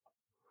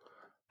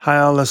Hei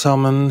alle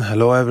sammen,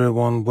 hello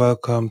everyone,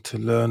 welcome to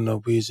Learn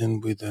Norwegian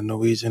with the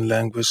Norwegian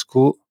Language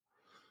School.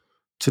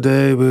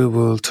 Today we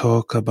will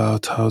talk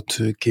about how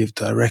to give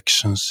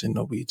directions in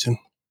Norwegian.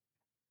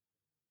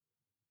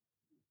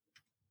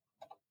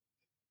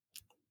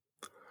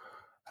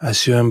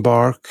 As you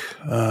embark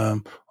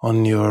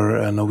on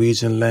your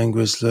Norwegian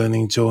language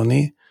learning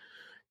journey,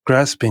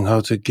 grasping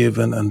how to give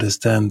and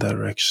understand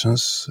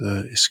directions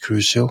is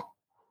crucial.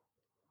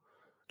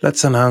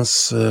 Let's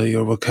enhance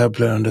your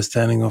vocabulary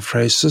understanding of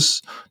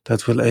phrases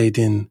that will aid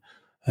in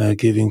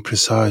giving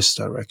precise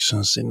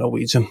directions in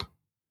Norwegian.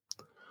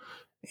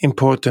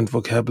 Important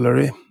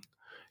vocabulary.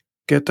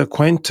 Get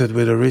acquainted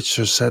with a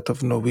richer set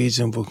of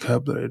Norwegian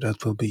vocabulary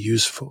that will be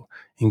useful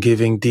in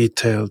giving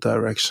detailed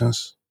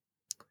directions.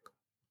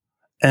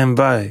 En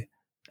vei,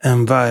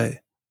 en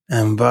vei,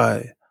 a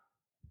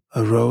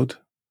road.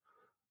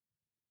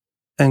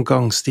 En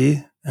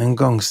gangsti,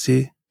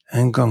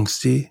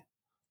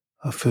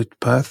 a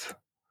footpath.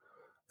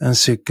 En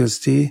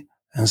sykkelsti,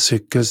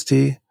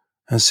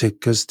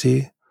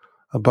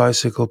 a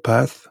bicycle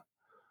path.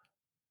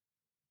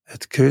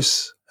 Et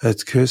kryss,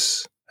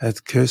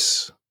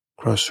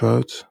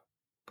 crossroad.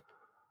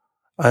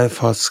 Ei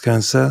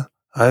fartsgrense,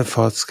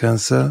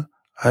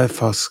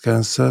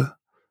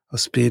 a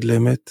speed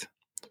limit.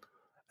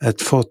 Et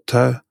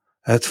fortau,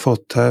 a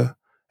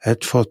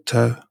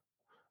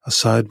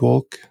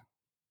sidewalk.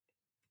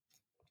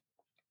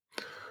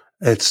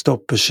 Et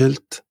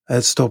stoppeskilt,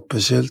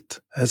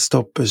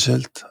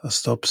 a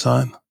stop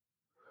sign.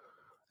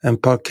 En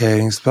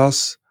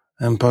parkeringsplass,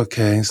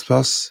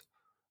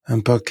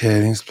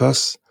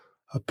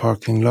 a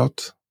parking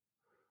lot.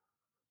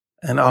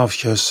 En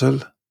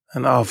avkjørsel,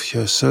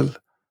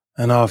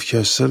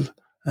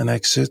 an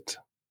exit.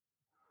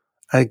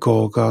 Ei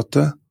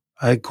gågate,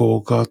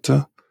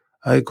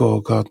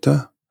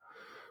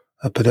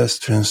 a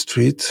pedestrian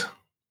street.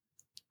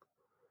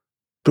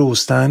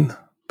 Brostein,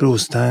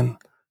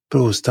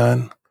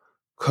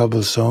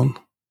 cobblestone.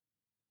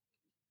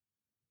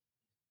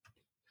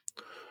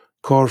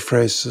 Core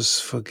phrases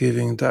for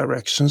giving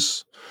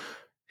directions.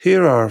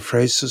 Here are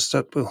phrases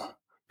that will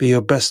be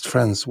your best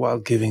friends while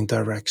giving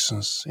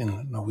directions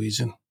in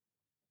Norwegian.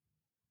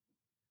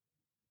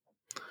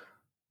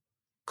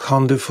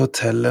 Kan du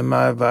fortelle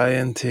meg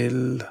veien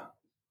til?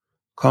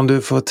 Kan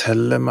du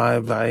fortelle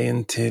meg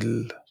veien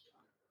til?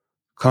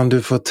 Kan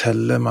du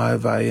fortelle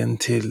meg veien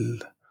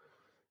til?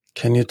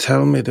 Can you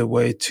tell me the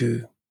way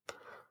to?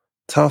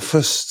 Ta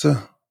første,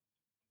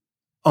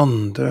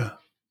 andre,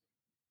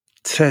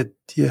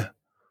 tredje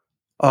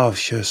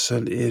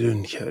avkjørsel i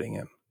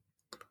rundkjøringen.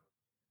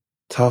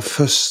 Ta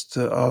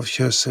første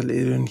avkjørsel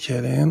i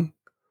rundkjøringen.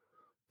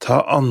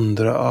 Ta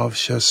andre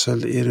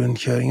avkjørsel i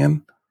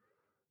rundkjøringen.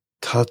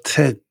 Ta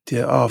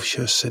tredje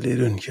avkjørsel i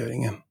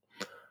rundkjøringen.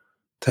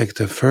 Take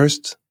the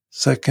first,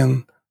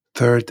 second,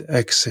 third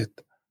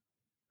exit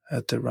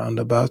at the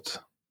roundabout.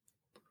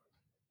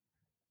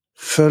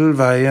 Følg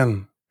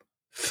veien,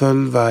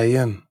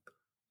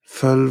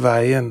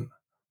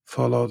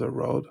 follow the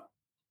road.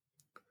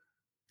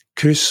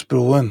 Kryss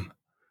broen,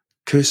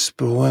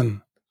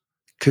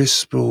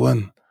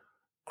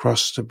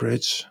 cross the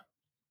bridge.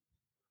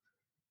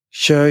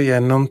 Kjør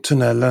gjennom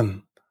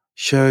tunnelen,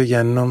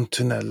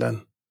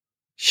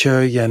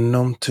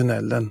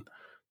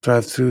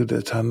 drive through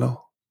the tunnel.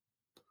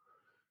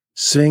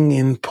 Sving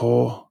inn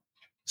på,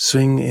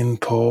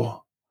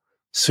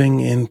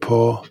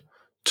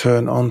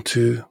 turn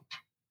onto.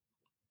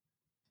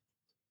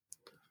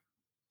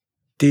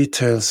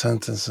 Detailed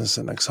sentences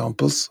and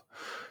examples.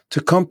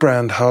 To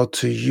comprehend how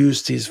to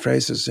use these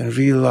phrases in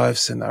real-life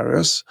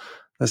scenarios,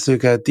 let's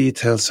look at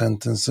detailed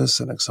sentences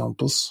and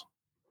examples.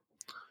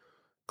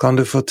 Kan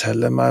du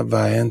fortelle meg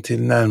veien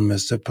til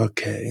nærmeste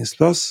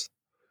parkeringsplass?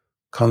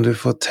 Kan du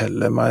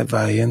fortelle meg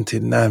veien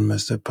til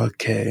nærmeste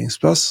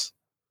parkeringsplass?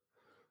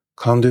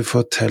 Kan du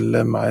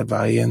fortelle meg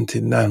veien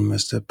til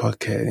nærmeste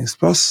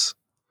parkeringsplass?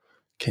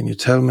 Can you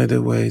tell me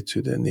the way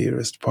to the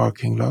nearest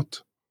parking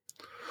lot?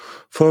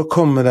 For å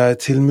komme deg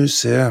til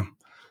museet,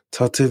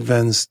 ta til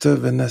venstre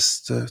ved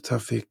neste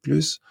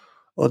trafikklys,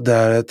 og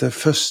deretter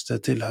første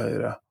til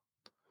høyre.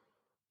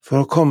 For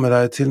å komme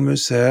deg til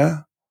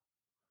museet,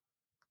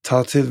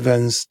 ta til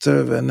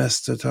venstre ved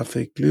neste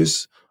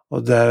trafikklys,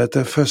 og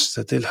deretter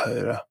første til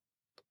høyre.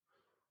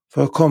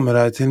 For å komme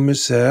deg til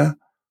museet,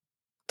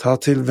 ta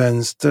til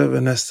venstre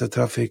ved neste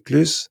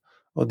trafikklys,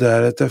 og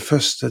deretter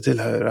første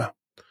til høyre.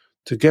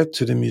 To get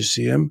to the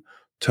museum,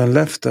 turn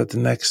left at the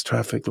next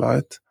traffic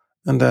light,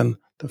 and then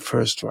the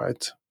first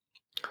right.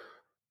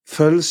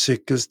 Følg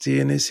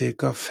sykkelstien i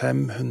ca.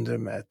 500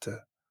 meter.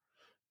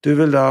 Du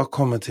vil da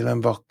komme til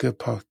en vakker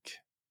park.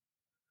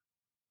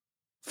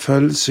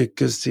 Følg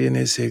sykkelstien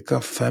i ca.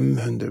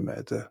 500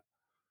 meter.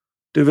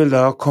 Du vil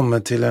da komme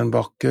til en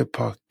vakker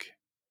park.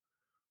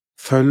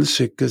 Følg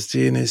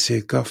sykkelstien i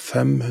ca.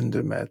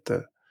 500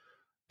 meter.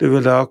 Du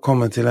vil da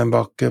komme til en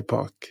vakker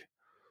park.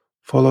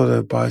 Follow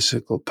the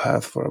bicycle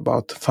path for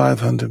about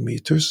 500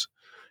 meters.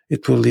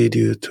 It will lead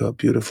you to a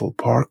beautiful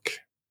park.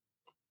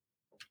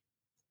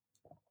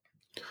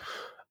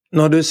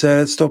 Når du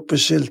ser et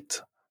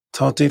stoppeskilt,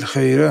 ta til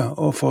høyre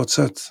og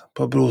fortsett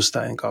på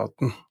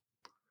Brosteingaten.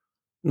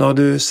 Når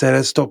du ser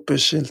et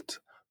stoppeskilt,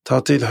 ta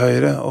til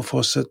høyre og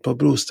fortsett på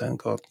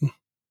Brosteingaten.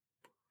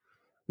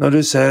 Når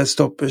du ser et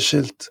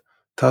stoppeskilt,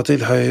 ta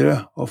til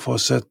høyre og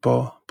fortsett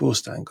på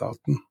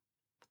Brosteingaten.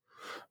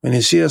 When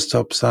you see a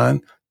stop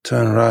sign,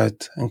 turn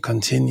right and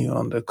continue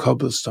on the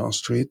cobblestone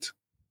street.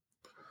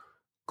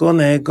 Gå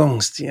ned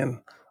gangstien,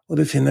 og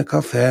du finner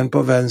kaféen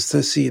på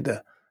venstre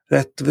side,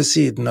 rett ved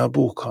siden av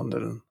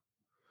bokhandelen.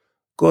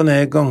 Gå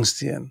ned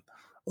gangstien,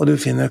 og du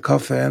finner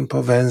kaféen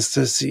på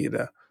venstre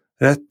side,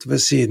 rett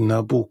ved siden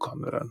av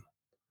bokhandelen.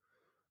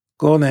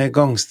 Gå ned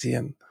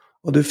gangstien,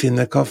 og du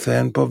finner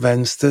kaféen på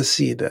venstre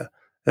side,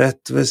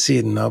 rett ved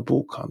siden av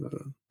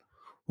bokhandelen.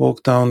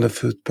 Walk down the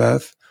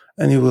footpath,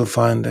 and you will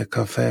find a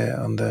café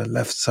on the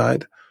left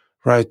side,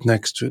 right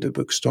next to the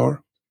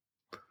bookstore.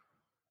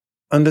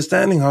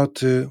 Understanding how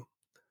to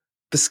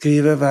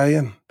beskrive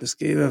veien,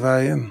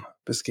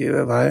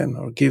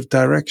 or give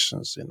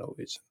directions in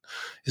Norwegian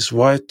is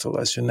vital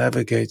as you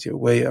navigate your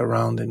way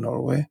around in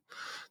Norway.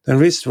 The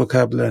enriched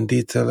vocabulary and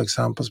detailed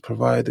examples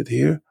provided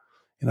here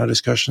in our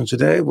discussion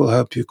today will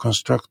help you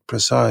construct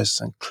precise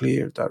and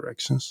clear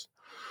directions.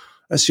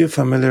 As you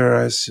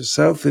familiarize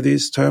yourself with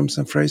these terms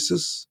and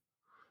phrases,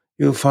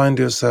 you'll find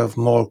yourself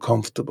more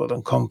comfortable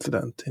and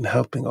confident in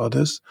helping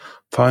others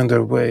find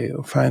their way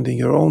or finding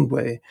your own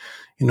way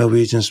in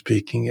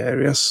Norwegian-speaking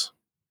areas.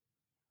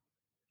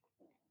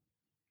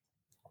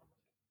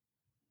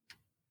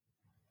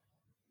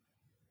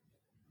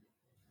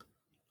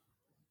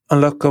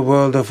 Unlock a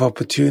world of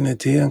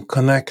opportunity and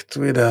connect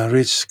with a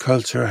rich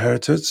cultural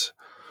heritage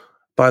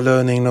by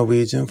learning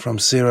Norwegian from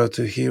zero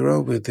to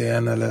hero with the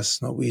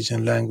NLS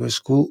Norwegian Language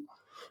School.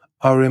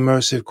 Our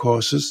immersive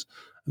courses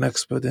and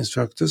expert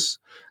instructors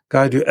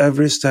guide you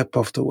every step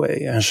of the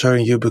way,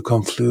 ensuring you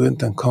become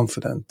fluent and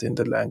confident in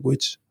the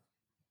language.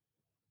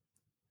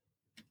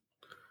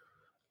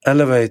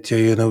 Elevate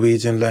your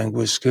Norwegian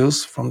language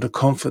skills from the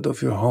comfort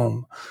of your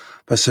home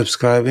by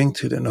subscribing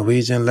to the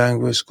Norwegian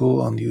Language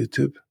School on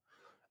YouTube.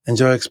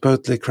 Enjoy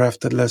expertly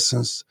crafted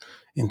lessons,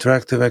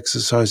 interactive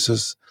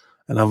exercises,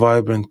 and a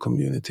vibrant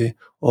community,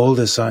 all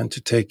designed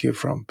to take you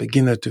from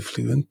beginner to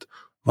fluent,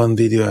 one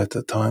video at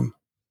a time.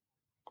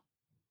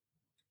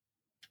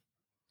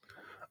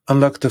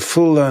 Unlock the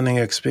full learning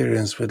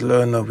experience with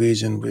Learn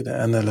Norwegian with the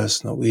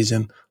NLS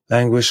Norwegian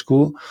Language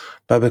School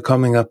by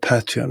becoming a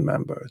Patreon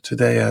member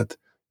today at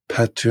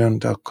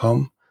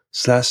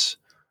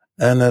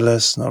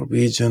patreon.com/NLS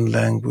Norwegian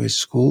Language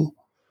School,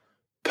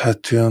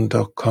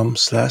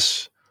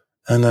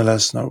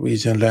 patreon.com/NLS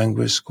Norwegian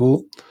Language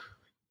School.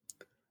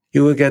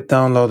 You will get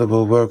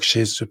downloadable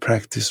worksheets to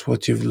practice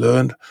what you've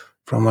learned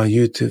from our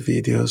YouTube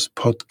videos,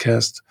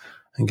 podcasts,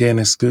 and gain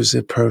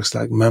exclusive perks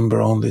like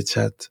member-only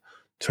chat,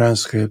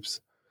 transcripts,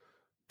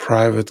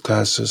 private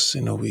classes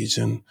in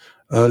Norwegian,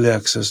 early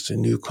access to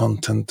new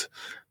content,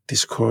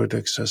 Discord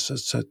access,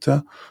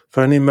 etc.,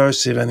 for an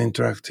immersive and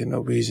interactive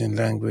Norwegian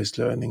language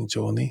learning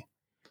journey.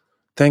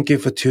 Thank you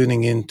for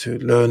tuning in to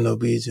Learn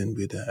Norwegian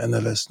with the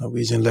NLS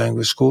Norwegian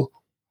Language School.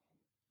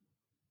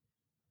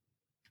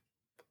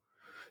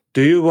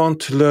 Do you want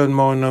to learn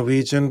more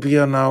Norwegian? We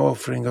are now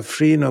offering a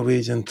free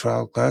Norwegian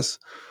trial class.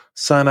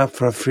 Sign up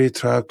for a free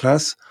trial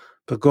class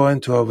by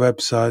going to our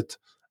website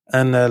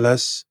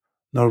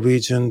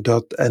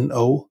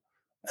nlsnorwegian.no,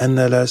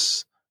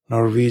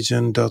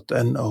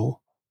 nlsnorwegian.no,